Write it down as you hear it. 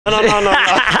No. This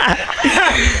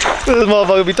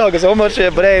motherfucker be talking so much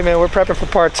shit, but hey man, we're prepping for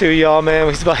part 2, y'all,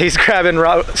 man. He's grabbing,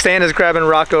 Stan is grabbing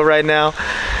Rocko right now.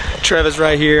 Trev is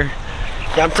right here.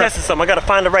 Yeah, I'm testing something. I gotta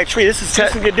find the right tree. This is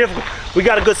get difficult. We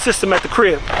got a good system at the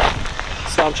crib,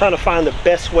 so I'm trying to find the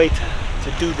best way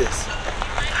to do this.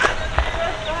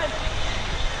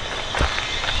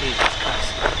 Jesus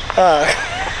Christ.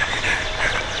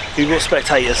 You will expect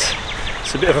heights.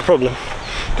 It's a bit of a problem.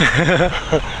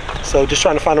 So just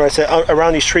trying to find the right set.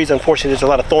 Around these trees, unfortunately, there's a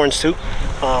lot of thorns too.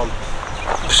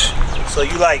 So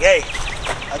you like, hey,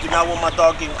 I do not want my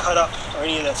dog getting cut up or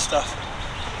any of that stuff.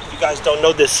 If you guys don't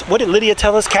know this, what did Lydia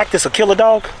tell us? Cactus will kill a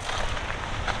dog?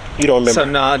 You don't remember? So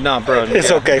nah, bro.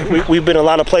 It's okay. We've been a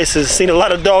lot of places, seen a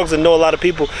lot of dogs, and know a lot of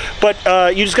people. But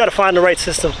you just got to find the right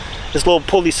system. This little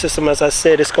pulley system, as I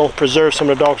said, it's going to preserve some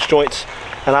of the dog's joints.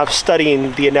 And I'm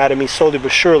studying the anatomy slowly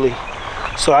but surely,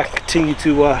 so I continue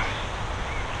to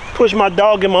push my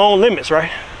dog in my own limits,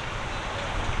 right?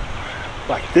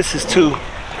 Like this is too.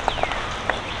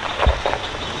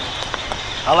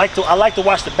 I like to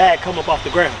watch the bag come up off the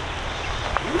ground.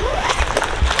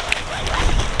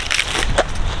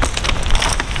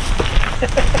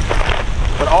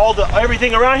 But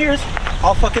everything around here is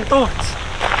all fucking thorns.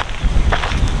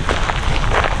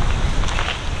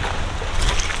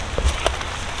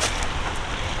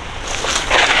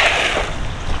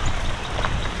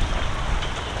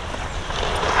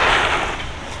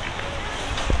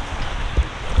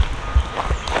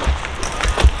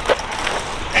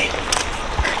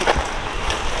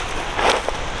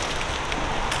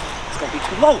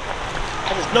 Low.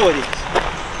 I just know it is.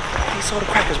 These soda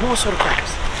crackers, more soda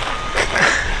crackers.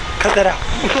 Cut that out.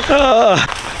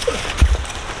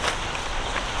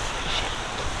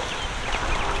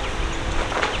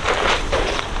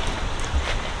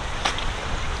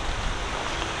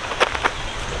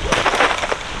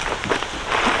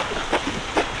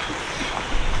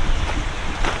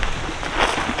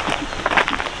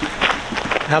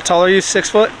 How tall are you? 6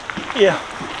 foot? Yeah.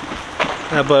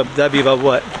 That'd be about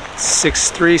what?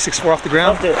 6'3", 6'4" off the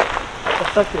ground? Up there.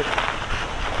 Up there.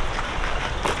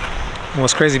 Well,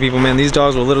 it's crazy, people, man. These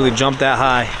dogs will literally jump that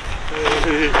high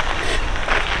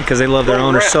because they love their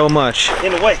owner so much.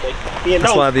 In the way.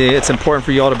 That's why it's important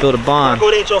for y'all to build a bond.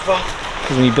 Because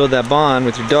when you build that bond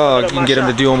with your dog, you can get them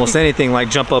to do almost anything, like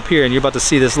jump up here, and you're about to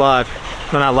see this live.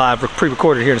 No, not live, we're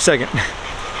pre-recorded here in a second.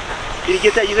 Did you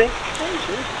get that, you think? Yeah,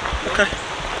 sure. Okay.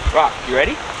 Rock, you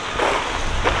ready?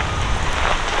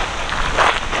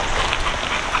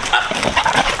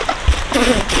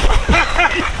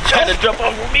 Trying to jump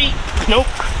off of me. Nope.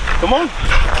 Come on.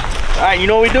 All right, you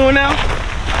know what we're doing now?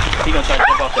 He's gonna try to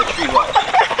jump off that tree wall.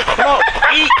 Come on,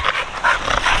 eat.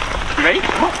 You ready?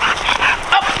 Come on.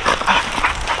 Up.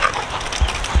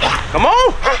 Come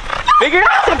on. Figure it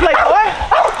out, play boy.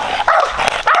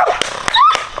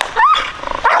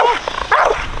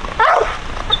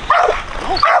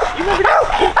 You remember that?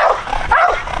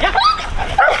 Yeah.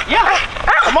 Yeah.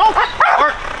 Come on.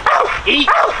 Work. Eat.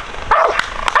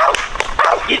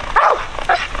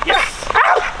 Yes!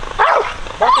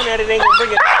 Barking at it ain't gonna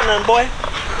bring it down none, boy.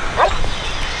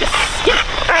 Yes!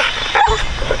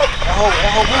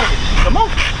 That whole movie. Come on!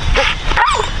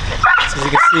 So as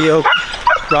you can see,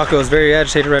 Rocko is very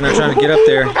agitated right now, trying to get up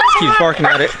there. Just keeps barking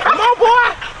at it. Come on,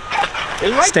 boy!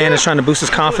 Right Stan is trying to boost his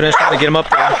confidence, trying to get him up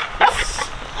there.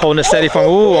 Holding it steady for him.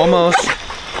 Ooh, almost.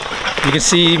 You can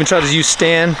see he even tries to use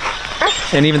Stan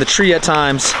and even the tree at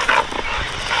times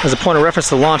as a point of reference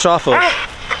to launch off of.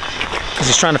 Because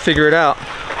he's trying to figure it out.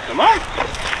 Come on.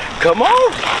 Come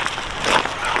on.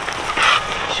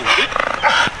 Shoot it.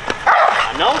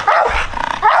 I know.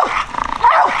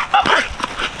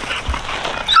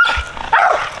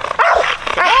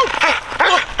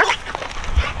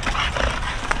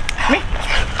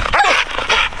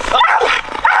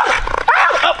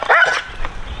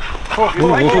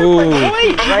 Come on. Ooh.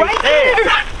 Right there.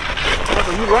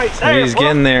 You right there. He's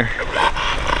getting there.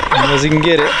 As long as he can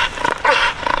get it.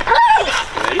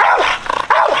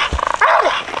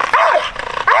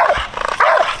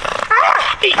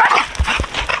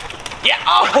 Yeah,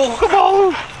 oh, come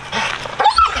on.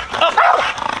 Up.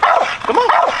 Come on.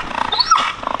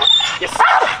 Yes.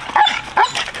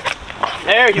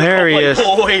 There he is.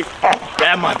 Boy.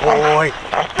 That my boy.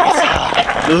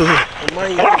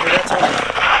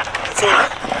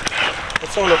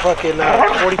 That's on the fucking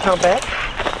 40-pound bag.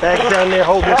 Bag down there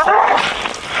holding this up.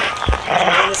 I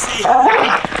want to see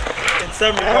in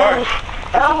some regard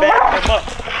the bag come up.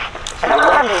 So the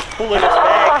Rocko's pulling his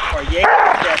bag or yanking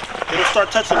that it'll start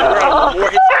touching the ground. The more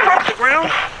hits the ground,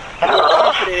 the more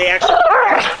confident they actually.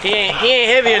 He ain't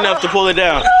heavy enough to pull it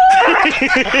down.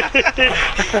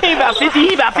 He about 50,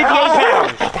 he about 58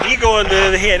 pounds. He going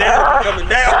to the head, that's coming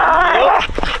down.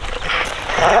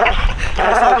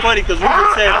 It's so funny because we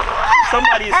just said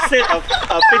somebody sent a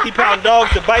 50-pound dog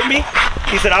to bite me.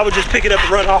 He said I would just pick it up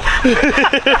and run off.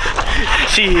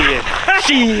 Shit.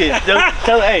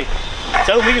 Tell hey,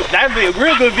 tell me that'd be a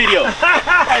real good video.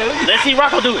 Let's see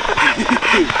Rocko do it.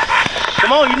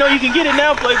 Come on, you know you can get it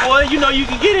now, Playboy. You know you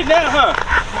can get it now, huh?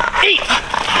 Eat.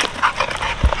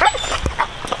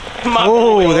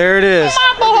 Oh, there it is.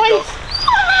 My boy.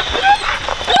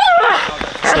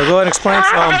 So go ahead and explain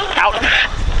some.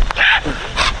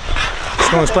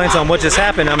 Just gonna explain to him what just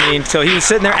happened. I mean, so he was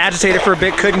sitting there agitated for a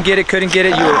bit, couldn't get it.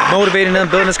 You were motivating him,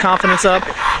 building his confidence up,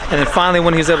 and then finally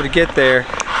when he was able to get there,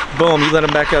 boom, you let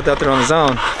him back out there on his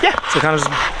own. Yeah. So kind of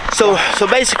just, So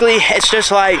basically, it's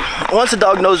just like once a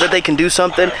dog knows that they can do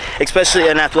something, especially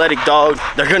an athletic dog,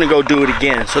 they're gonna go do it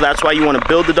again. So that's why you want to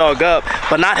build the dog up,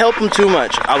 but not help him too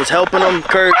much. I was helping him,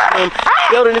 encouraging him,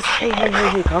 building his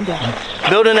calm down,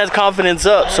 building his confidence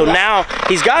up. So now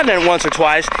he's gotten it once or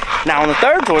twice. Now on the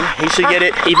third one, he should get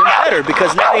it even better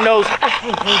because now he knows.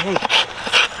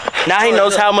 Now he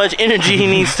knows how much energy he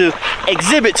needs to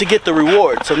exhibit to get the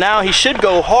reward. So now he should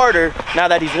go harder now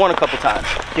that he's won a couple times.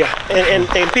 Yeah, and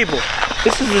people,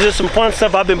 this is just some fun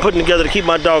stuff I've been putting together to keep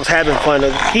my dogs having fun.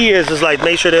 The key is like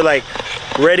make sure they're like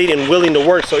ready and willing to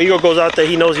work. So Eagle goes out there,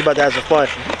 he knows he's about to have some fun.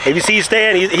 If you see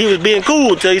Stan, he was being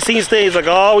cool until you see Stan, he's like,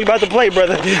 oh, we about to play,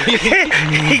 brother.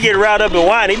 He get riled up and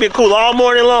whine. He been cool all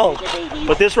morning long.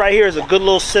 But this right here is a good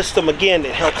little system. Again,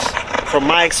 it helps. From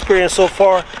my experience so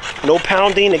far, no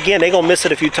pounding. Again, they gonna miss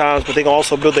it a few times, but they gonna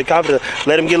also build their confidence.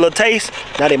 Let them get a little taste.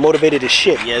 Now they motivated as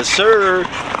shit. Yes, sir.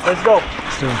 Let's go.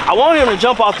 I want him to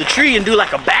jump off the tree and do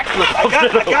like a backflip. I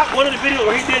got one of the videos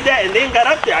where he did that and then got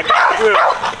up there. I got it.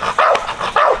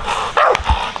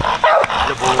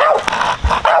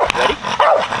 Ready?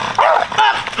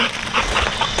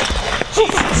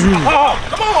 Oh,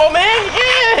 come on, old man.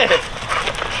 Yeah.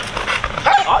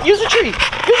 Oh, use a tree.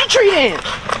 Use a tree then.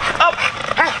 Up.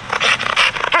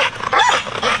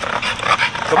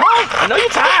 Come on. I know you're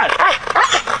tired.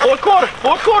 Fourth quarter.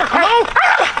 Come on.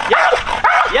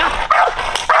 Yeah.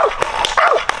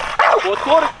 Fourth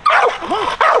quarter. Come on.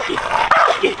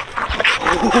 Yeah.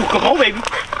 Ooh, come on, baby.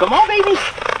 Come on, baby.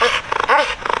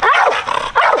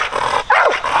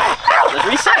 Let's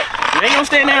reset. You ain't gonna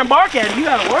stand there and bark at it. You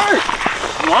gotta work.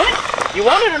 You want it? You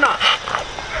want it or not?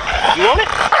 You want it?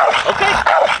 Okay.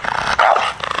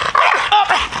 Up.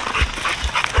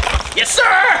 Yes,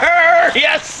 sir!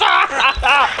 Yes, sir!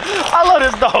 I love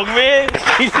this dog, man.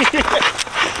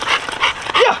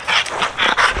 Yeah.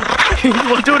 You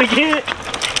want to do it again?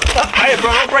 Hey,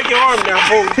 bro, don't break your arm now,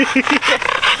 boy.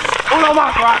 Uno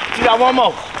más, rock. You got one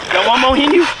more. You got one more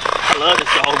in you? I love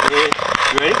this dog, man.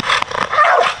 You ready?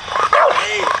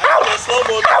 Hey, that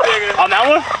slow-mo bigger. On that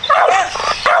one?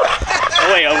 Oh,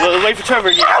 wait, we'll wait for Trevor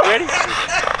again. You ready?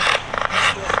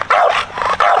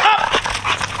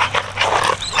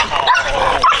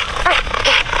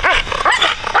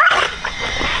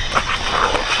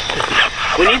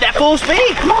 We need that full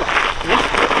speed. Come on.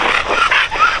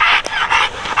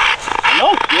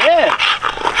 No, yeah.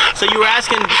 So you were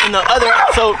asking in the other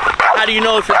episode, how do you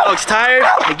know if your dog's tired?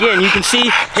 Again, you can see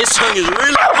his tongue is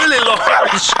really, really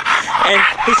large. And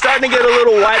he's starting to get a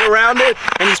little white around it,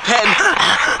 and he's petting.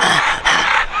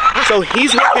 So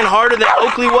he's working harder than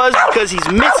Oakley was because he's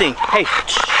missing. Hey.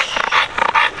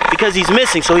 Because he's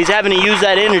missing, so he's having to use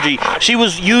that energy. She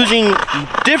was using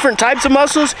different types of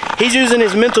muscles. He's using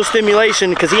his mental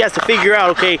stimulation because he has to figure out,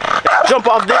 okay, if I jump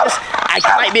off this, I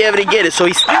might be able to get it. So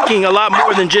he's thinking a lot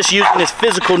more than just using his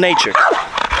physical nature.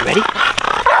 Ready?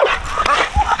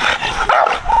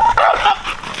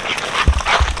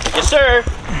 Yes, sir.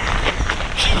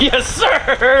 Yes,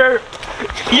 sir.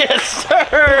 Yes,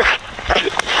 sir.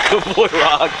 Good boy,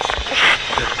 Rock.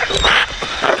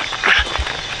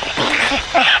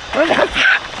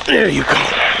 There you go.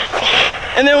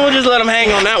 And then we'll just let him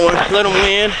hang on that one. Let him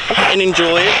win and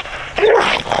enjoy it.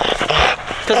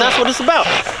 Because that's what it's about.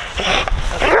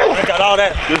 I got all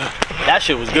that. That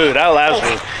shit was good. That last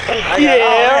one.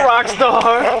 Yeah, rock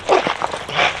star.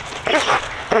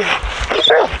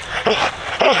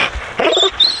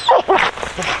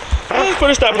 Let's put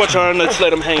a stopwatch on. Let's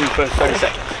let him hang for 30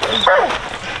 seconds.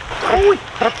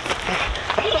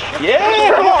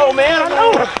 Yeah, come on, man. I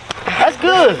know. That's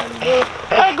good.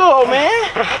 That's good, man.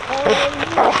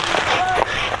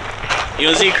 You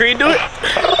want to see Creed do it?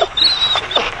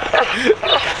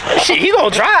 Shit, he gonna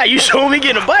try. You show me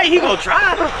getting a bite, he gonna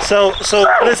try. So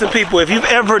listen, people, if you've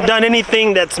ever done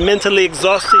anything that's mentally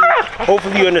exhausting,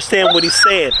 hopefully you understand what he's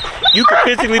saying. You can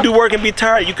physically do work and be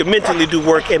tired. You can mentally do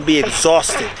work and be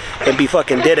exhausted and be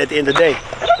fucking dead at the end of the day.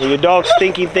 When your dog's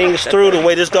thinking things through the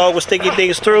way this dog was thinking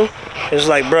things through, it's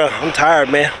like, bruh, I'm tired,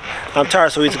 man. I'm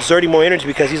tired. So he's exerting more energy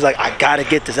because he's like, I gotta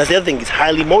get this. That's the other thing. He's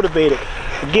highly motivated.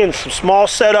 Again, some small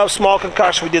setup, small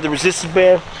concoction. We did the resistance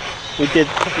band. We did,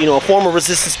 you know, a form of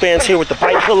resistance bands here with the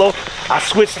bite pillow. I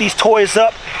switched these toys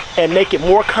up and make it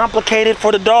more complicated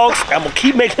for the dogs. I'm gonna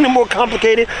keep making it more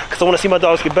complicated because I want to see my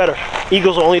dogs get better.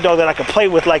 Eagle's the only dog that I can play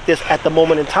with like this at the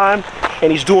moment in time,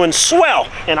 and he's doing swell.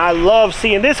 And I love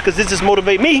seeing this because this just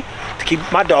motivates me to keep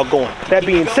my dog going. That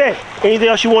being said, anything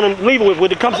else you want to leave it with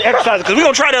when it comes to exercise? Because we're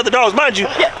gonna try the other dogs, mind you.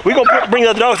 Yeah. We're gonna bring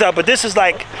the other dogs out, but this is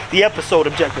like the episode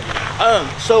objective.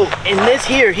 So in this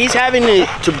here, he's having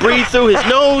to breathe through his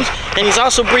nose, and he's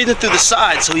also breathing through the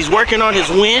sides. So he's working on his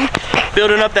wind,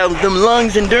 building up them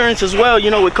lungs endurance as well. You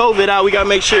know, with COVID out, we gotta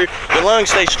make sure the lungs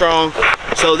stay strong.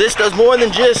 So this does more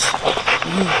than just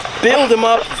build him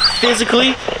up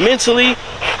physically, mentally,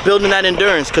 building that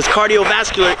endurance, because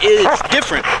cardiovascular is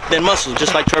different than muscle,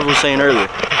 just like Trevor was saying earlier.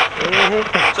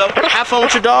 So have fun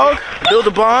with your dog, build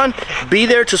a bond, be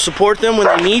there to support them when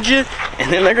they need you,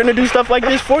 and then they're gonna do stuff like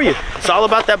this for you. It's all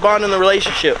about that bond in the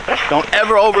relationship. Don't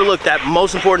ever overlook that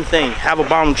most important thing. Have a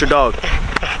bond with your dog.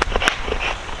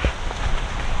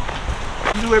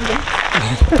 Do everything.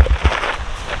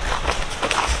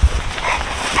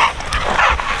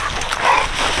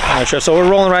 All right, Trev, so we're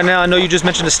rolling right now. I know you just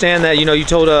mentioned to Stan that, you know, you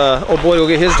told old boy to go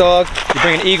get his dog. You're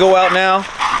bringing Ego out now.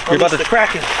 You're about to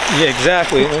crack him. Yeah,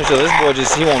 exactly. So this boy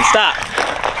just, he won't stop.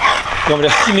 You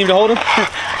need me to hold him?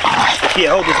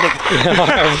 Yeah, hold this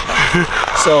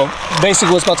nigga. So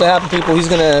basically what's about to happen, people, he's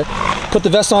gonna put the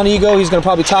vest on Ego. He's gonna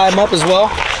probably tie him up as well.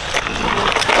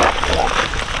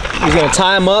 He's gonna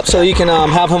tie him up so he can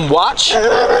have him watch,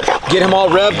 get him all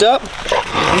revved up.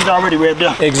 He's already revved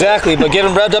up. Exactly, but get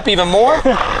him revved up even more.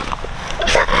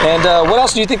 And what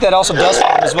else do you think that also does for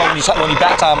him as well when you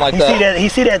back tie him like that? He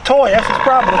see that toy, that's his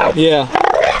problem. Yeah.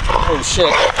 Oh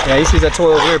shit. Yeah, he sees that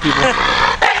toy over here, people.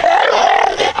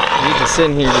 He's just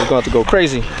sitting here, he's going to have to go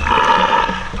crazy.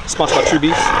 Sponsored by True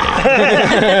Beef.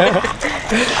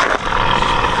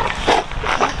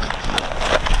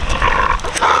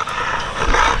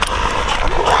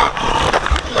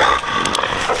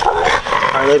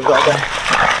 Alright, let him go back.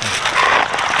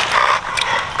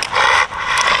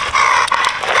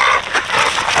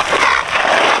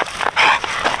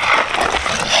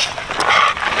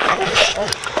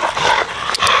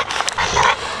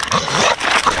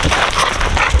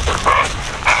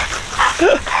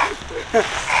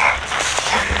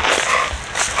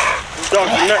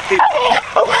 Dogs are nut people.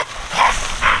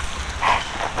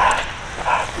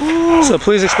 So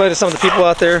please explain to some of the people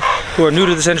out there who are new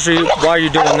to this industry why you're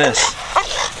doing this.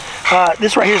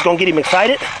 This right here is gonna get him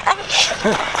excited.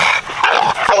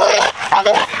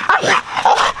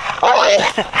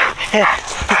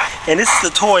 And this is the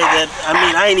toy that, I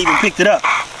mean, I ain't even picked it up,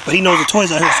 but he knows the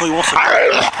toy's out here, so he wants it.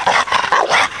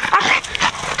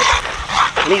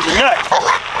 And he's a nut.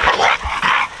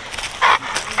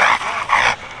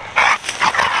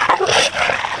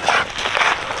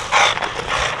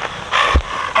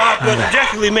 But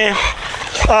objectively, man,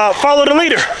 follow the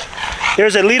leader.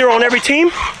 There's a leader on every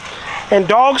team, and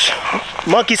dogs,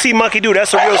 monkey see, monkey do.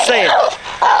 That's a real saying.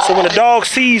 So when a dog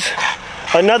sees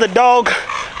another dog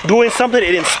doing something,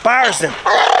 it inspires them.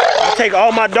 I take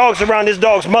all my dogs around this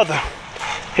dog's mother.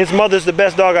 His mother's the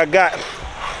best dog I got.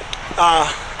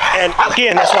 And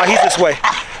again, that's why he's this way.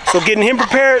 So getting him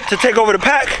prepared to take over the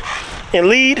pack and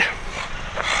lead,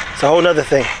 it's a whole nother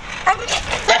thing.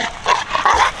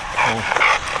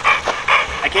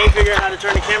 I can't figure out how to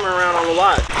turn the camera around on the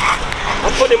lot.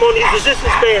 I'm putting him on these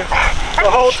resistance bands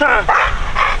the whole time.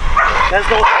 That's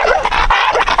gonna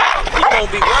He's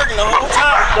gonna be working the whole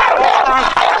time.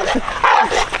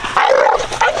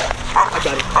 I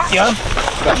got it. Yeah?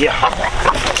 Yeah.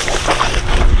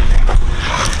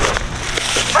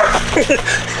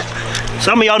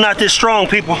 Some of y'all not this strong,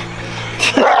 people.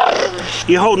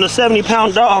 You're holding a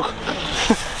 70-pound dog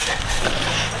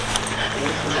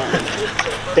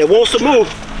that wants to move,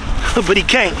 but he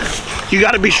can't. You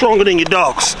gotta be stronger than your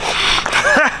dogs.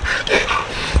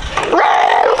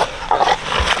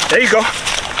 There you go.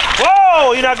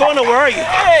 Whoa, you're not going nowhere, are you?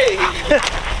 Hey!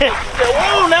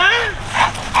 Whoa, now!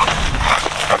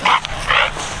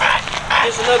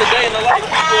 It's another day in the life,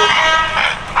 people.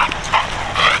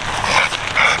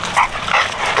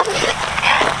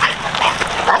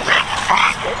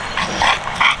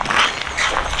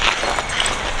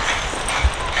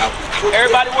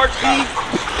 Everybody body work speed.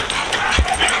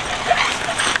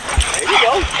 There you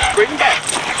go. Bring him back.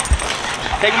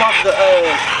 Take him off the,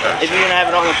 if you're gonna have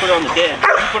it on, put it on the dead.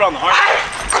 You put it on the harness.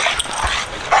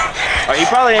 Alright, he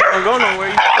probably ain't gonna go nowhere.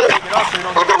 You can take it off so you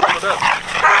don't get it up.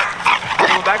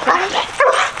 Come back from it?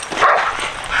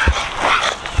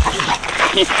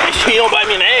 Make sure you don't bite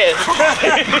me in the ass.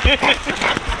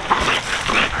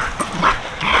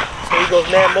 So he goes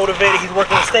mad motivated. He's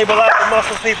working to stabilize the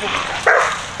muscles, people.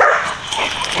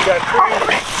 You got Creed.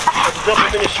 Let's dump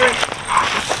him in the street.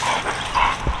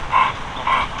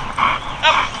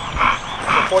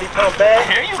 40-pound bag.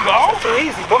 There you go. Too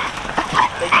easy, boy.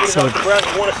 So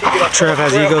Trev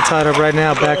has Ego tied up right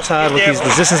now, back tied with these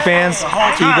resistance bands.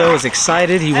 Ego is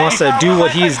excited. He wants to do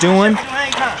what he's doing.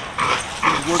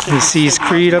 He sees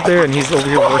Creed up there, and he's over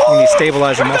here working these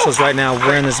stabilizer muscles right now,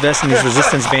 wearing this vest and these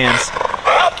resistance bands,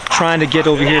 trying to get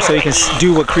over here so he can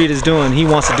do what Creed is doing. He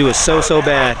wants to do it so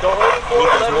bad.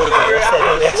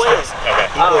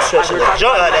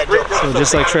 So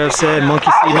just like Trev said, monkey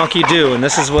see, monkey do, and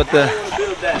this is what the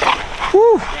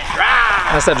woo,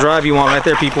 that's that drive you want right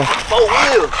there, people. 4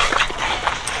 wheels.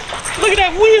 Look at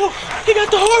that wheel. He got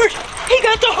the heart. He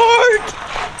got the heart.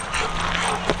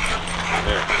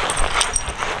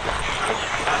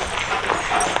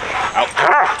 Out.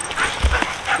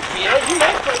 Yeah, you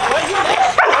next, boy. You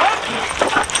next.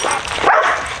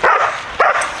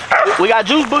 We got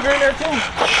juice booger in there too.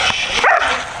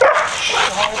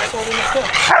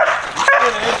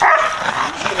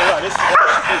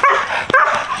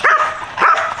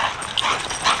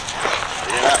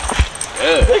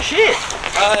 Good shit.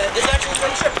 This actually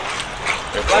German Shepherd.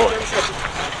 Black German Shepherd.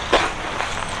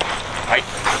 Right.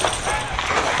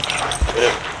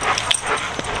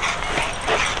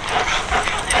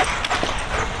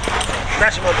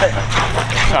 Scratch him on the back.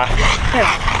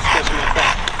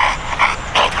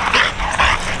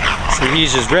 So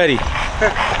he's just ready.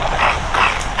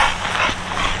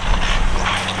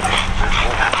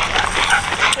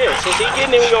 Yeah, since he's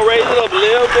getting it, we're gonna raise it up a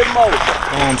little bit more.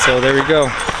 So there we go.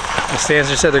 The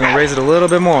Stancer said they're gonna raise it a little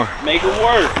bit more. Make it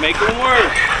work. Make it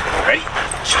work. Ready?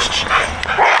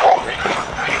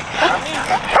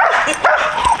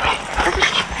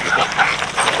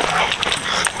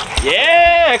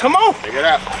 Yeah, come on. Take it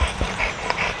out.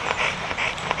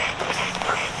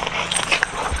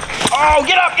 Oh,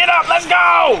 get up, let's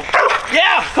go.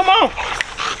 Yeah, come on.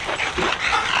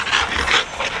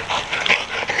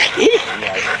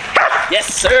 Yes,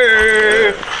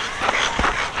 sir.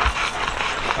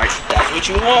 That's what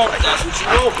you want. That's what you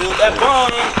want. Build that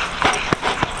bond.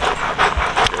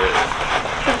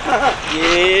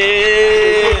 Yeah.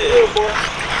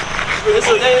 This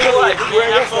is a day in your life. You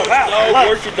have fun with your dog,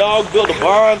 work your dog, build a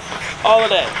bond, all of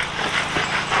that.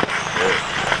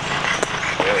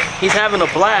 He's having a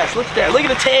blast. Look at that. Look at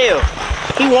the tail.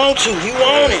 He wants to. He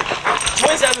want it.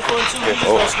 Twins having fun too. He just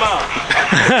gonna smile.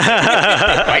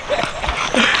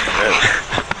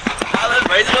 Now let's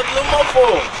raise it up a little more for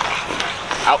him.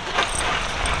 Out.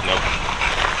 Nope.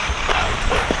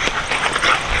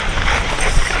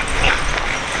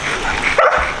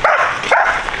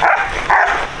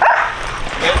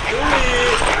 Let's do it.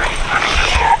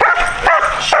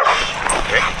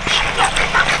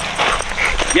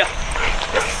 Yeah.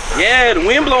 Yeah, the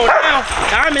wind blowing down.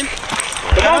 Timing.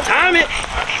 Come on, time it.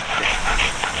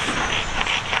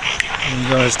 There you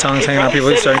go, his tongue's hanging out. People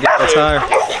are starting to get that tire.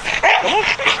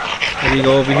 There you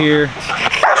go over here.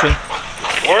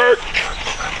 Work.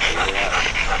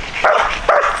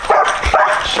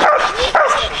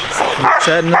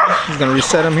 Resetting him. He's gonna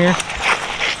reset him here.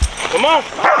 Come on.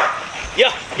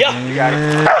 Yeah. You got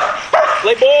it.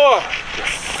 Play ball.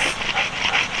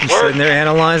 He's sitting there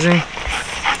analyzing.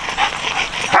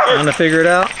 Trying to figure it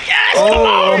out. Yes, oh,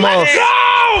 almost.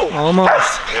 Go!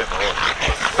 Almost.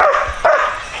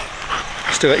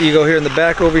 Still got Ego here in the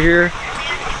back over here.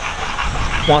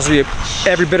 Wants to be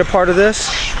every bit a part of this.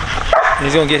 And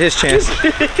he's gonna get his chance.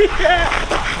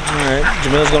 Alright,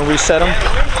 Jamil's gonna reset him.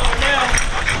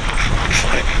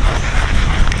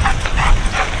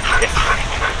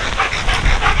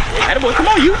 Attaboy, come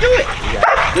on, you do it.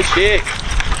 Good shit.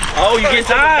 Oh, you get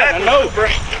tired. I know, bro.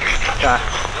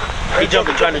 He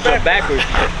jumping, trying to jump backwards.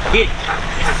 Get it.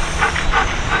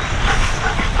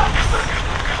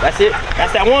 That's it.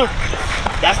 That's that one.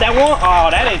 That's that one. Oh,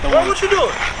 that ain't the one. What you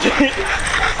doing?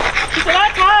 He said,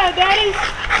 I'm tired, Daddy.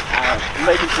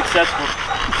 Make it successful.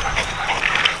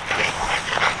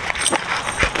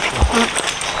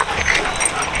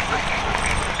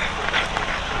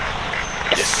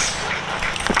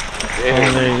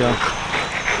 Oh, there you go.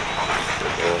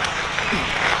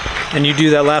 And you do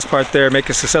that last part there, make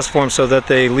it successful for them so that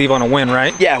they leave on a win,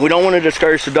 right? Yeah, we don't want to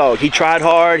discourage the dog. He tried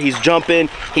hard, he's jumping.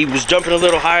 He was jumping a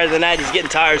little higher than that. He's getting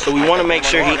tired, so we want to make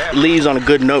sure he leaves on a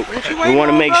good note. We want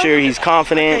to make sure he's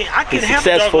confident, he's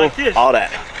successful, all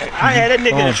that. I had that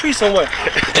nigga in a tree somewhere.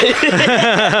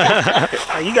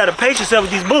 You gotta pace yourself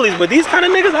with these bullies, but these kind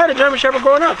of niggas, I had a German Shepherd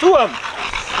growing up, 2 of them.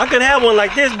 I could have one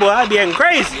like this, boy, I'd be acting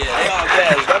crazy. Yeah, they all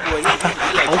gas. That boy,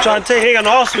 I'm trying to tell you, he ain't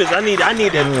got no Auschwitz. I need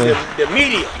the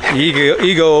medium.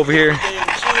 Ego over here.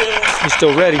 He's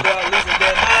still ready.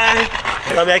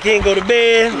 Come back in, go to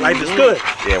bed. Life is good.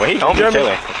 Yeah, when he home, he's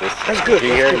chilling. That's good. He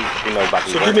here, he knows about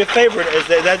these So do me a favor. Is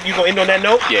that you gonna end on that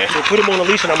note? Yeah. So put him on a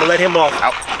leash and I'm gonna let him off.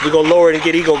 We're gonna lower it and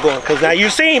get Ego going. Cause now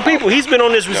you've seen people. He's been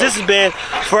on this resistance band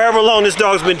forever long. This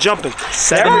dog's been jumping.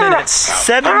 7 minutes.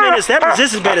 7 minutes. That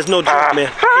resistance band is no joke,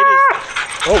 man. It is.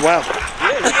 Oh wow.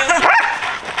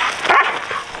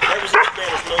 That resistance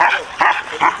band is no joke.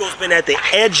 And Ego's been at the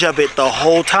edge of it the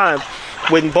whole time.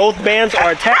 When both bands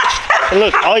are attached, and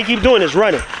look, all you keep doing is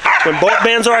running. When both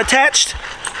bands are attached,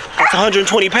 that's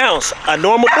 120 pounds. A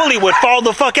normal bully would fall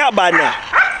the fuck out by now.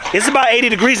 It's about 80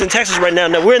 degrees in Texas right now.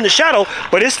 Now we're in the shadow,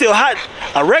 but it's still hot.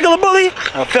 A regular bully,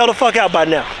 fell the fuck out by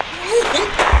now.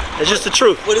 That's just the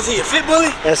truth. What is he, a fit bully?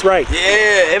 That's right.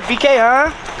 Yeah, FBK,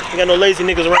 huh? Ain't got no lazy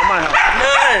niggas around my house.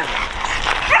 None.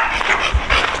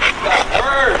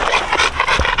 Word.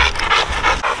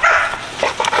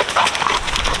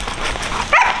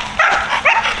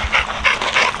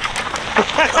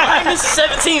 This is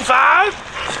 17.5.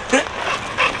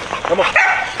 Come on.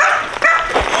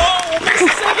 Oh, this is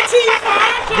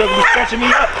 17.5. You're gonna be stretching me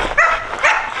up.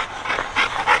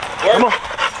 Come on.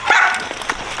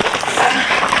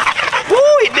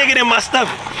 Woo, he digging in my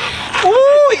stomach. Woo,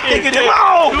 he digging in.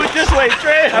 Oh, Do it this way,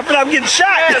 Trey. I feel like I'm getting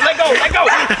shot. Yeah, let go, let go.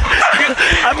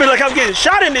 I feel like I'm getting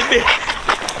shot in this bitch.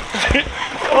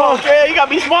 Oh, Trey, you gotta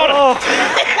be smarter. Oh,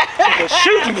 they're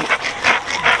shooting me.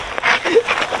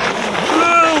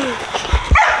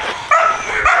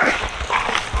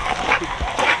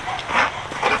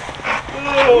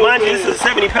 Mind you, this is a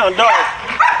 70-pound dog.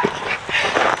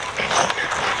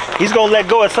 He's gonna let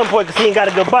go at some point because he ain't got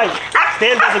a good bite.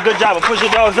 Stan does a good job of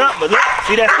pushing dogs up, but look,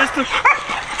 see that system?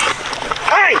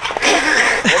 Hey!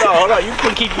 Hold on, you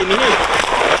can keep getting in.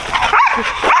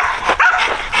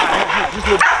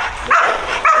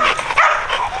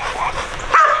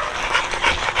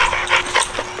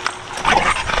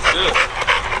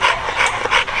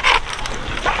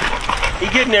 He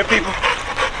getting there, people.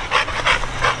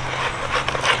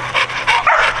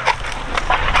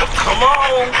 Come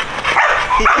on.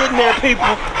 He's getting there,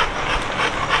 people.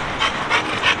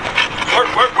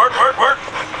 Work, work, work, work, work.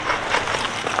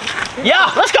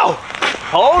 Yeah, let's go.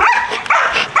 Hold.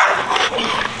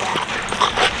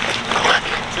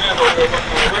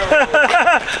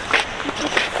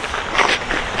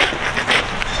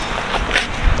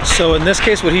 So in this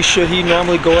case, should he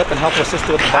normally go up and help assist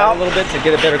with the bite a little bit to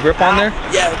get a better grip on there?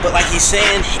 Yeah, but like he's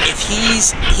saying, if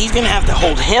he's gonna have to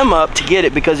hold him up to get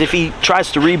it, because if he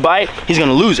tries to rebite, he's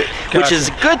gonna lose it, which is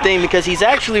a good thing because he's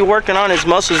actually working on his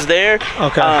muscles there.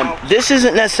 Okay. This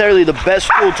isn't necessarily the best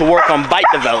tool to work on bite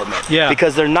development. Yeah.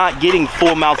 Because they're not getting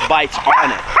full mouth bites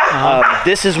on it.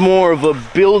 This is more of a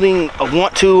building a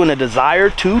want to and a desire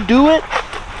to do it.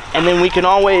 And then we can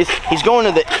always, he's going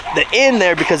to the end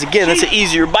there because again, that's an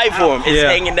easier bite for him. It's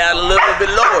hanging down a little bit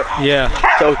lower. Yeah.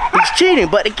 So he's cheating,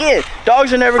 but again,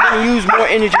 dogs are never going to use more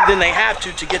energy than they have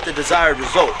to get the desired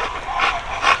result.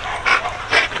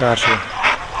 Gotcha.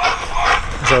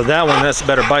 So that one, that's a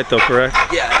better bite though, correct?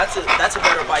 Yeah, that's a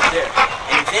better bite there.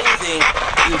 And if anything,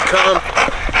 you come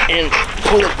and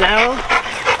pull it down,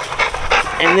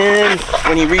 and then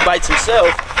when he rebites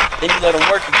himself, then you let him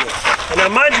work again. And now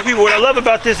mind you, people, what I love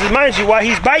about this is, mind you, while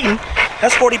he's biting,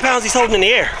 that's 40 pounds he's holding in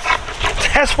the air.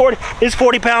 That's 40, it's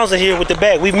 40 pounds in here with the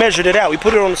bag. We've measured it out. We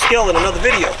put it on the scale in another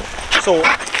video. So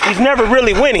he's never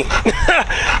really winning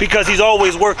because he's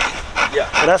always working. Yeah.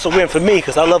 And that's a win for me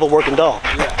because I love a working dog.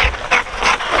 Yeah.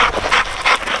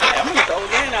 Hey, I'm gonna get the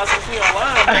old man out since we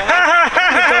online, man.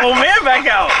 Get the old man back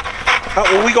out.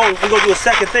 Well, we gonna do a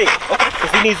second thing. Okay.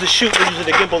 Because he needs to shoot using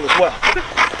the gimbal as well.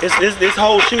 This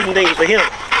whole shooting thing is for him,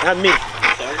 not me.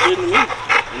 Sounds good to me.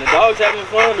 And the dog's having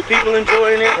fun, the people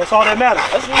enjoying it. That's all that matters.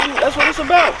 That's what it's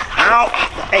about. Ow!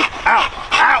 Hey, ow!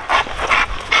 Ow!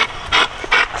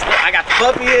 I got the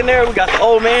puppy in there. We got the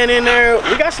old man in there.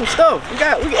 We got some stuff. We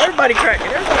got everybody cracking.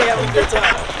 Everybody having a good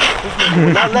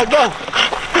time. Not let go.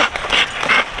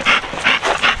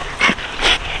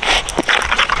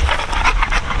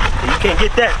 You can't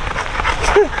get that.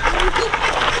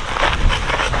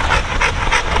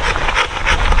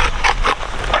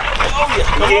 Oh yeah.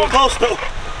 Come on, close though.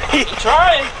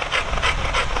 Trying.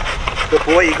 Good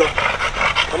boy, Eagle.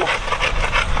 Come on.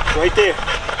 Right there.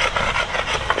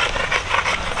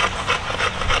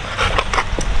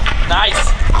 Nice.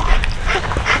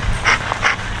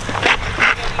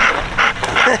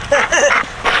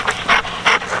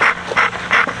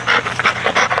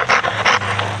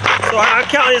 So I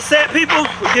count his set, people.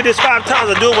 We did this 5 times.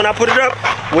 I do it when I put it up.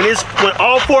 When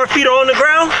all 4 feet are on the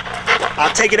ground,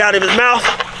 I'll take it out of his mouth,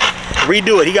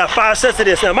 redo it. He got 5 sets of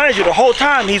this. Now, mind you, the whole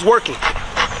time he's working.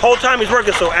 Whole time he's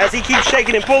working. So as he keeps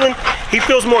shaking and pulling, he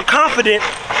feels more confident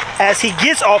as he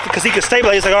gets off because he can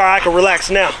stabilize. He's like, all right, I can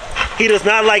relax now. He does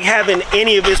not like having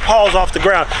any of his paws off the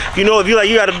ground. You know, if you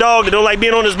got a dog that don't like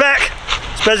being on his back,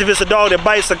 especially if it's a dog that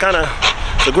bites or kind of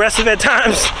aggressive at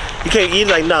times, he's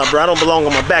like, nah, bro, I don't belong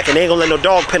on my back, and they ain't gonna let no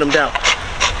dog pin him down.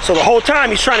 So the whole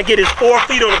time he's trying to get his 4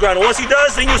 feet on the ground. And once he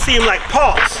does, then you see him like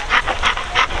pause.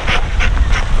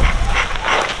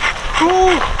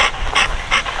 Ooh.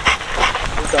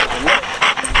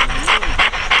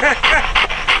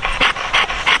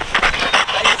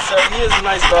 So he is a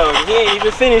nice dog. He ain't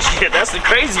even finished yet. That's the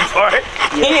crazy part.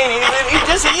 Yeah. He's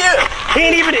just a year.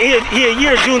 He a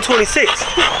year June 26th.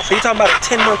 So you're talking about a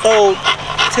 10-month-old,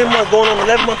 10-month going on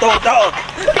 11-month-old dog.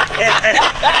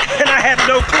 And I have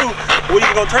no clue what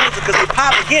he's gonna turn into because they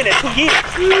pop again at 2 years.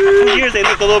 2 years they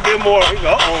look a little bit more,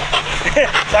 uh-oh.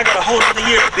 So I got a whole other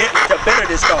year to better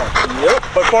this dog. Yep.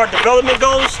 But as far as development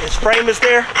goes, his frame is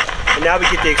there, and now we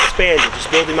get to expand it, just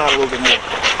build him out a little bit more.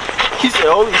 He said,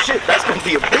 holy shit, that's gonna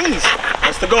be a beast.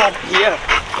 That's the goal. Yeah.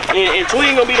 And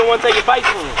Tweet gonna be the one taking bites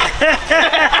from him.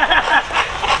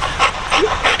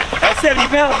 That 70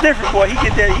 pounds different, boy. He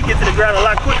get to the ground a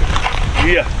lot quicker.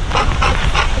 Yeah.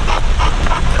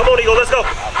 Come on, Eagle, let's go.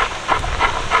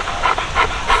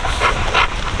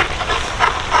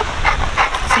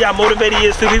 See how motivated he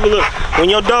is too? People, look, when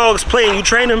your dog's playing, you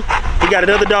train him, he got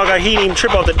another dog out, he didn't even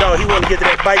trip off the dog. He wanted to get to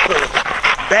that bite plan.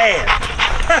 Bad.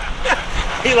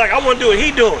 He like, I want to do what he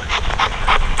doing.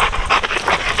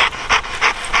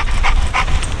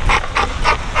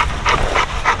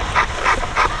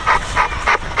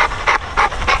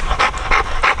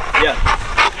 Yeah.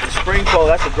 The spring pole,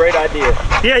 that's a great idea.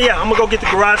 Yeah, I'm gonna go get the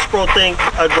garage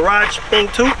thing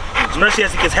too, especially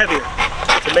as it gets heavier,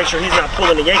 to make sure he's not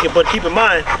pulling and yanking. But keep in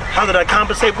mind, how did I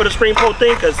compensate for the spring pole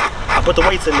thing? Because I put the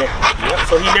weights in there. Yep.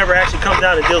 So he never actually comes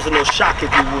down and deals with no shock, if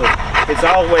you would. It's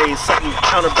always something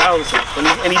counterbalancing.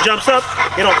 And he jumps up,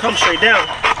 it don't come straight down.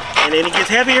 And then he gets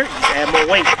heavier, you just add more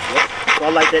weight. Yep. So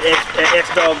I like that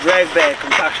X-Dog drag bag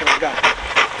concoction I got.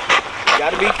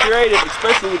 Gotta be creative,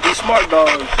 especially with these smart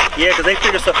dogs. Yeah, because they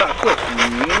figure stuff out quick.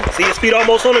 See his feet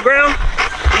almost on the ground?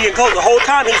 He getting close the whole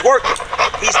time he's working.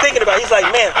 He's thinking about it. He's like,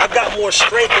 man, I've got more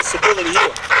strength and stability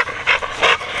here.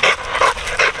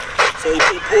 So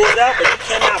he pulls out, but he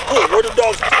cannot pull. What do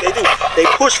dogs do? They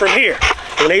push from here.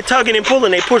 When they tugging and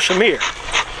pulling, they push from here.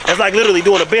 That's like literally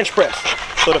doing a bench press.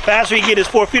 So the faster he get his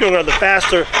 4 feet on the ground, the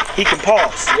faster he can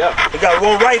pause. Yeah. He got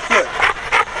one right foot.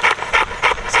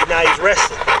 See, now he's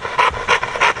resting.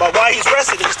 But while he's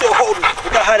resting, he's still holding.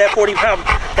 Look at how that 40-pound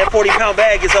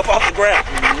bag is up off the ground.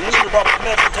 This is about the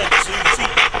mental tension, so you can see.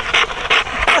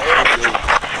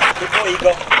 Good boy,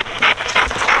 Eagle.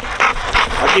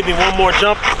 I'll give him one more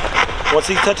jump. Once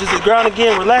he touches the ground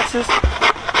again, relaxes,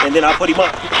 and then I'll put him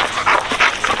up.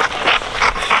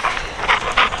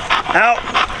 Out,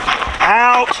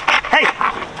 out, hey,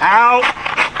 out,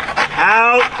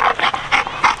 out.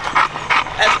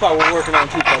 That's why we're working on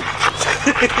two folks.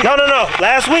 No.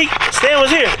 Last week, Stan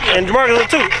was here, and Jamarcus was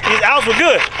too. His outs were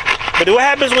good. But what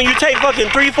happens when you take fucking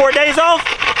 3-4 days off,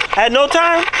 had no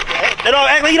time, they don't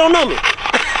act like you don't know me.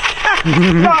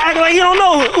 No, act like you don't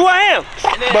know who I am.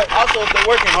 But also, if they're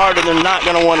working harder, they're not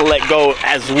gonna want to let go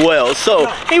as well. So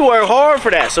he worked hard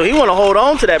for that. So he want to hold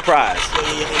on to that prize.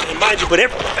 And mind you, but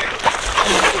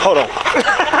hold on.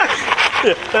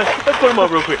 Let's put him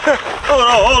up real quick. Hold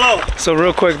on. So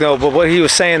real quick though, but what he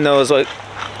was saying though is like,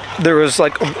 there was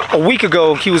like a week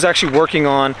ago, he was actually working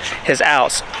on his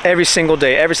outs every single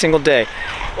day.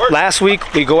 Last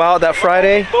week, we go out that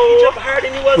Friday.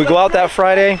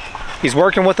 He's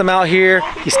working with them out here.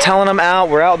 He's telling them out.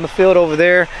 We're out in the field over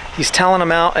there. He's telling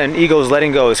them out, and Ego's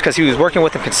letting go. It's because he was working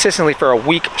with them consistently for a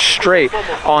week straight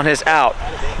on his out.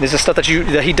 This is stuff that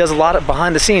he does a lot of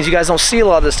behind the scenes. You guys don't see a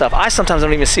lot of this stuff. I sometimes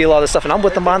don't even see a lot of this stuff, and I'm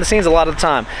with them behind the scenes a lot of the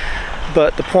time.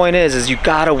 But the point is you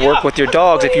gotta work with your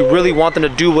dogs if you really want them to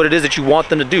do what it is that you want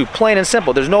them to do. Plain and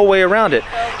simple. There's no way around it.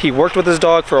 He worked with his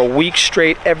dog for a week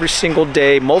straight, every single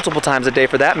day, multiple times a day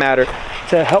for that matter,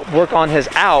 to help work on his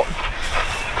out.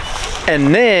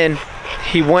 And then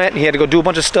he went, he had to go do a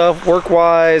bunch of stuff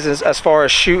work-wise as far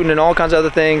as shooting and all kinds of other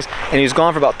things, and he was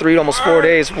gone for about 3 to almost 4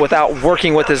 days without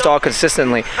working with his dog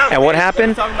consistently. And what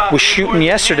happened was shooting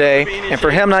yesterday, and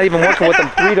for him not even working with him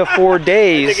 3 to 4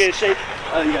 days,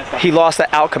 he lost that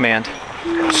out command.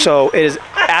 So it is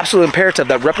absolutely imperative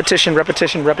that repetition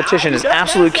is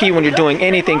absolutely key when you're doing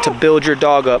anything to build your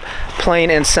dog up,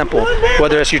 plain and simple.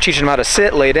 Whether it's you're teaching him how to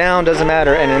sit, lay down, doesn't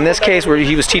matter. And in this case where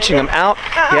he was teaching him out,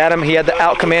 he had the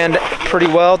out command pretty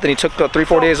well, then he took 3 or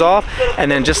 4 days off, and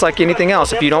then just like anything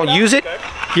else, if you don't use it,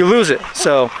 you lose it.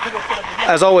 So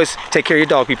as always, take care of your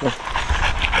dog, people.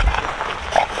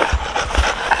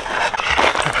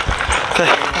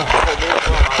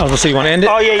 Oh, so you want to end it?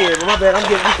 Oh yeah, my bad. I'm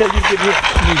good. You good here.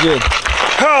 You good.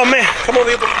 Oh man, come over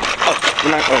here. Oh, We're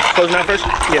not closing out first?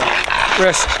 yeah.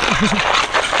 Rest.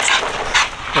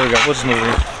 There we go. We'll just move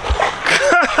here.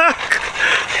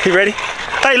 You ready?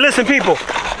 Hey, listen, people.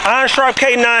 Iron Sharp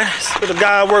K9 is the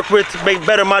guy I work with to make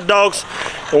better my dogs.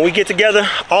 When we get together,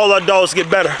 all our dogs get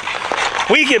better.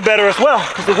 We get better as well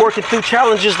because we're working through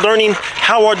challenges, learning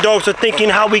how our dogs are thinking,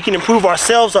 how we can improve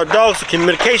ourselves, our dogs, the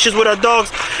communications with our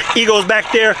dogs. Ego's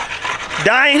back there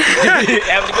dying. Having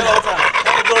a good old time.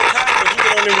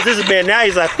 This is bad. Now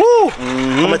he's like, whoo!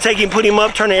 I'm gonna take him, put him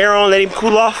up, turn the air on, let him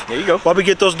cool off. There you go. While we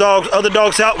get those dogs, other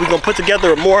dogs out, we're gonna put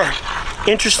together a more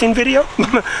interesting video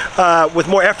with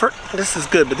more effort. This is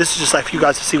good, but this is just like for you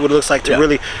guys to see what it looks like to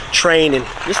really train and.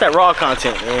 This that raw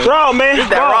content, man. Raw, man. This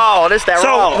that raw. This that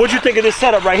raw. So, what'd you think of this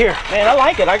setup right here? Man, I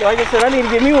like it. Like I said, I need to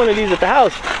get me one of these at the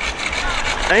house.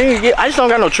 I just don't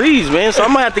got no trees, man. So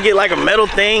I'm gonna have to get like a metal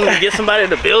thing and get somebody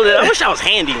to build it. I wish I was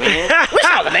handy, man. I wish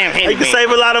I was a damn handy. You can save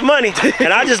a lot of money.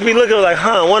 And I just be looking like,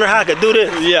 I wonder how I could do this.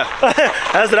 Yeah.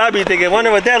 That's what I be thinking.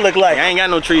 Wonder what that look like. I ain't got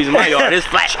no trees in my yard. It's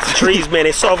flat. Trees, man,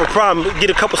 they solve a problem. Get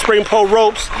a couple spring pole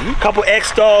ropes, couple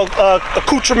X-Dog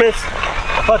accoutrements,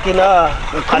 fucking a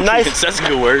nice That's a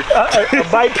good word. a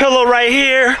bite pillow right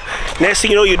here. Next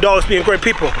thing you know, your dog's being great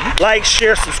people. Like,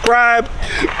 share, subscribe.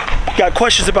 Got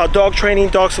questions about dog training,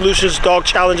 dog solutions, dog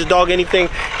challenges, dog anything,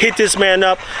 hit this man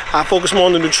up. I focus more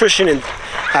on the nutrition, and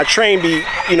I train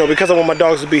because I want my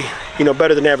dogs to be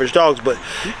better than average dogs. But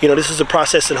this is a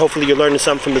process, and hopefully you're learning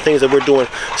something from the things that we're doing.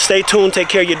 Stay tuned, take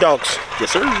care of your dogs.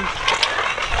 Yes, sir.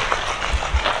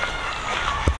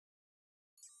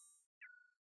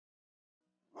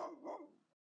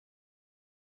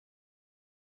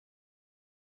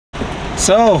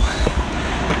 So,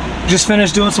 just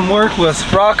finished doing some work with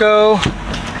Rocko.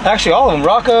 Actually, all of them.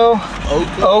 Rocko,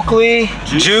 Oakley,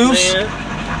 Juice.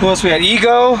 Who else we had?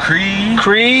 Ego,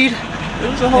 Creed.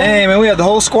 Hey man, we had the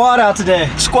whole squad out today.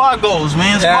 Squad goals,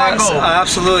 man. Squad goals.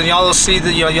 Absolutely. Y'all will see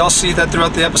that. Y'all see that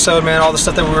throughout the episode, man. All the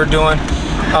stuff that we were doing.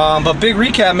 But big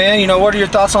recap, man. What are your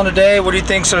thoughts on today? What do you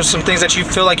think are some things that you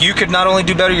feel like you could not only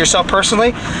do better yourself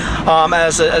personally,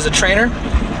 as a trainer,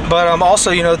 but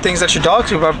also things that your dogs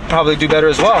could probably do better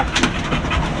as well.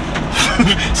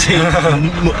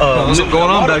 What's going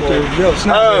on back there?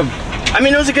 I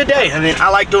mean, it was a good day. I mean, I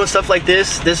like doing stuff like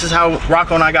this. This is how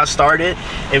Rocko and I got started.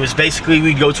 It was basically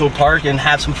we'd go to a park and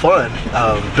have some fun,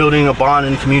 building a bond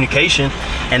and communication,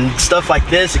 and stuff like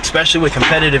this, especially with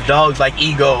competitive dogs like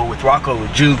Ego, with Rocko,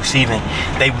 with Juice even.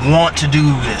 They want to do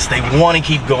this. They want to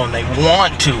keep going. They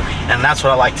want to, and that's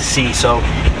what I like to see. So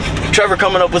Trevor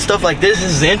coming up with stuff like this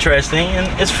is interesting and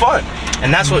it's fun.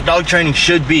 And that's what dog training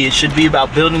should be. It should be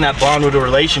about building that bond with a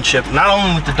relationship, not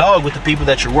only with the dog, with the people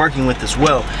that you're working with as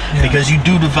well. Yeah. Because you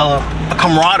do develop a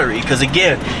camaraderie. Because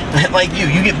again, like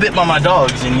you get bit by my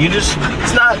dogs and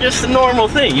it's not just a normal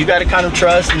thing. You got to kind of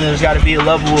trust, and there's got to be a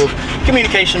level of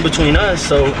communication between us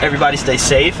so everybody stays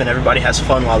safe and everybody has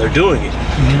fun while they're doing it.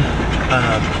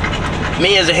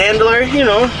 Me as a handler,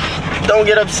 don't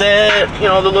get upset,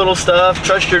 the little stuff,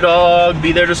 trust your dog,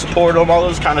 be there to support them, all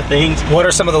those kind of things. What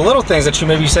are some of the little things that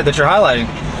you said that you're highlighting?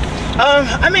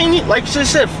 I mean, like I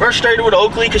said, frustrated with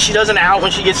Oakley because she doesn't out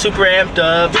when she gets super amped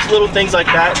up. Just little things like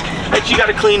that you got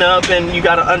to clean up, and you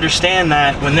got to understand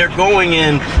that when they're going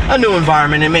in a new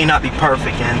environment, it may not be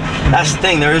perfect. And that's the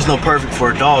thing, there is no perfect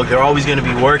for a dog. They're always going to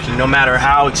be working, no matter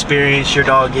how experienced your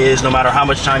dog is, no matter how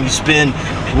much time you spend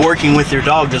working with your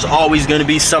dog, there's always going to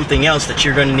be something else that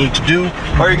you're going to need to do,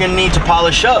 or you're going to need to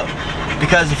polish up.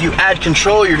 Because if you add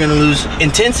control, you're going to lose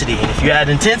intensity. And if you add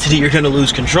intensity, you're going to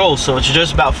lose control. So it's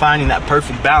just about finding that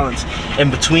perfect balance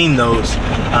in between those.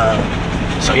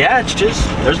 So yeah, it's just,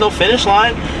 there's no finish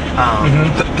line.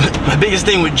 My biggest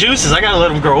thing with Juice is I got to let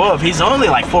him grow up. He's only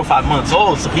like 4 or 5 months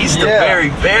old. So he's still very,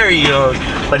 very young.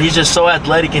 But he's just so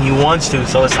athletic and he wants to.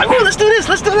 So it's like, oh, let's do this,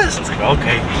 let's do this. It's like,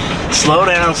 okay, slow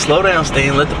down,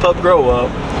 Stan, let the pup grow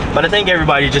up. But I think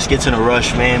everybody just gets in a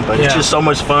rush, man. But it's just so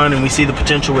much fun, and we see the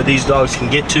potential where these dogs can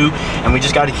get to, and we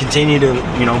just got to continue to,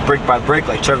 you know, brick by brick,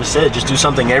 like Trevor said, just do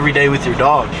something every day with your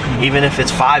dog. Even if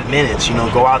it's 5 minutes, you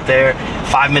know, go out there,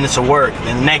 5 minutes of work,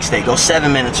 then the next day go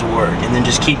 7 minutes of work, and then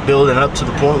just keep building up to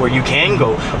the point where you can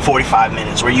go 45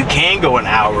 minutes, where you can go an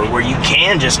hour, where you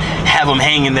can just have them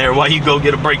hanging there while you go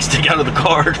get a brake stick out of the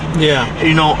car. Yeah.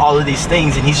 You know, all of these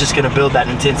things, and he's just gonna build that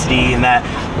intensity and that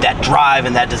drive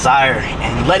and that desire,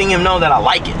 and letting him know that I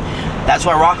like it. That's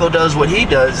why Rocko does what he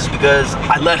does, is because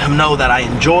I let him know that I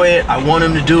enjoy it, I want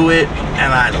him to do it,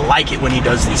 and I like it when he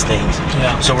does these things.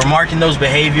 Yeah. So we're marking those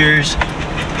behaviors,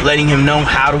 letting him know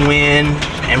how to win,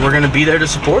 and we're gonna be there to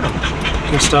support him.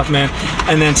 Good stuff, man.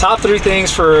 And then top 3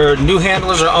 things for new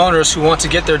handlers or owners who want to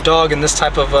get their dog in this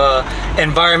type of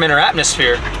environment or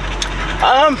atmosphere.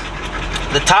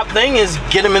 The top thing is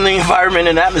get them in the environment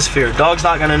and atmosphere. Dog's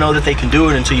not gonna know that they can do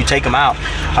it until you take them out.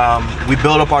 We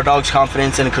build up our dog's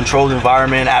confidence in a controlled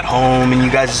environment at home in you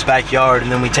guys' backyard,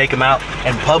 and then we take them out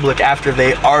in public after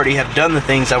they already have done the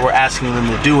things that we're asking them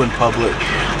to do in public.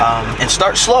 And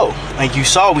start slow. Like you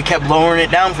saw, we kept lowering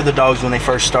it down for the dogs when they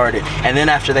first started. And then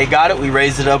after they got it, we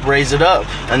raised it up.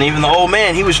 And even the old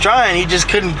man, he was trying, he just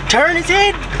couldn't turn his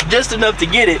head just enough to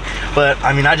get it. But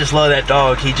I mean, I just love that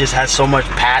dog. He just has so much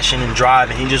passion and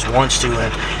drive, and he just wants to,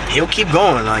 and he'll keep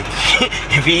going. Like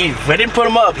if I didn't put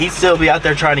him up, he'd still be out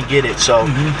there trying to get it. So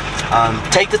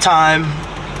take the time,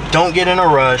 don't get in a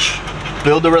rush,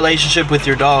 build a relationship with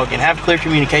your dog, and have clear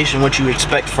communication what you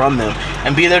expect from them,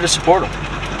 and be there to support them.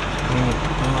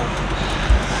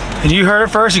 And you heard it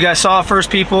first, you guys saw it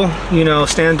first, people. You know,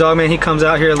 Stan the Dog Man, he comes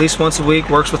out here at least once a week,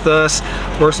 works with us,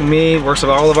 works with me, works with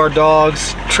all of our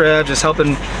dogs. Trev just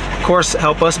helping, of course,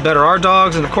 help us better our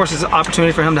dogs, and of course it's an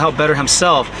opportunity for him to help better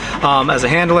himself as a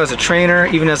handler, as a trainer,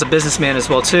 even as a businessman as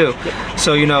well too.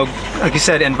 So, you know, like you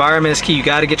said, environment is key. You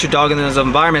got to get your dog in those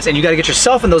environments, and you got to get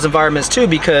yourself in those environments too,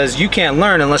 because you can't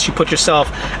learn unless you put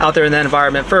yourself out there in that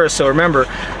environment first. So remember,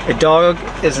 a dog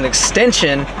is an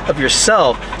extension of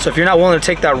yourself. So if you're not willing to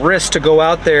take that risk to go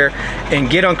out there and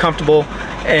get uncomfortable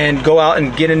and go out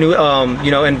and get into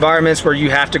you know, environments where you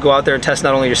have to go out there and test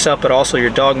not only yourself but also your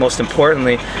dog, most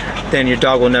importantly, then your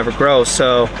dog will never grow.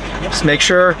 So just make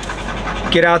sure,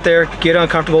 get out there, get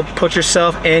uncomfortable, put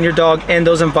yourself and your dog in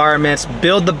those environments,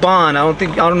 build the bond. I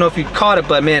don't know if you caught it,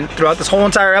 but man, throughout this whole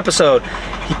entire episode,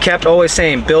 he kept always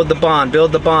saying, build the bond,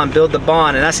 build the bond, build the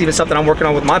bond. And that's even something I'm working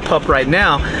on with my pup right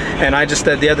now. And I just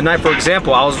the other night, for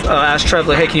example, I was asked Trev,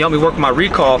 like, hey, can you help me work with my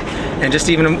recall? And just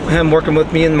even him working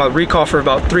with me in my recall for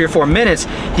about 3 or 4 minutes,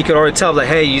 he could already tell, like,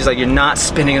 hey, he's like, you're not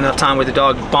spending enough time with the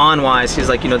dog bond-wise. He's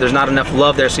like, you know, there's not enough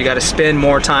love there, so you got to spend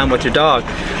more time with your dog.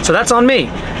 So that's on me.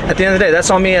 At the end of the day,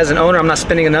 that's on me as an owner. I'm not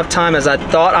spending enough time as I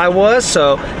thought I was,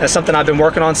 so that's something I've been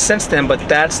working on since then. But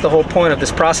that's the whole point of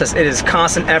this process. It is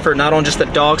constant effort, not on just the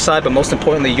dog side, but most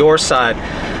importantly, your side.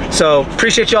 So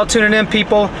appreciate y'all tuning in,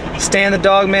 people. Stan the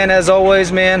Dog Man, as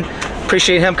always, man.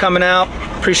 Appreciate him coming out.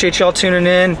 Appreciate y'all tuning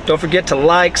in. Don't forget to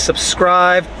like,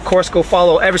 subscribe. Of course, go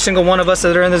follow every single one of us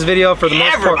that are in this video for the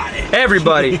most part.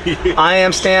 Everybody. I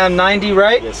am Stan90,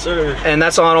 right? Yes, sir. And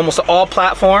that's on almost all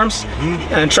platforms.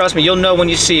 And trust me, you'll know when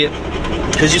you see it.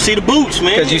 Because you see the boots,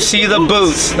 man. Because you see the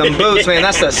boots. Them boots, man.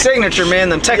 That's the signature, man.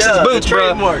 Them Texas boots,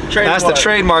 bro. That's the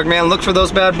trademark, man. Look for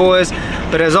those bad boys.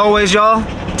 But as always, y'all,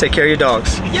 take care of your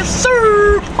dogs. Yes,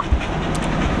 sir.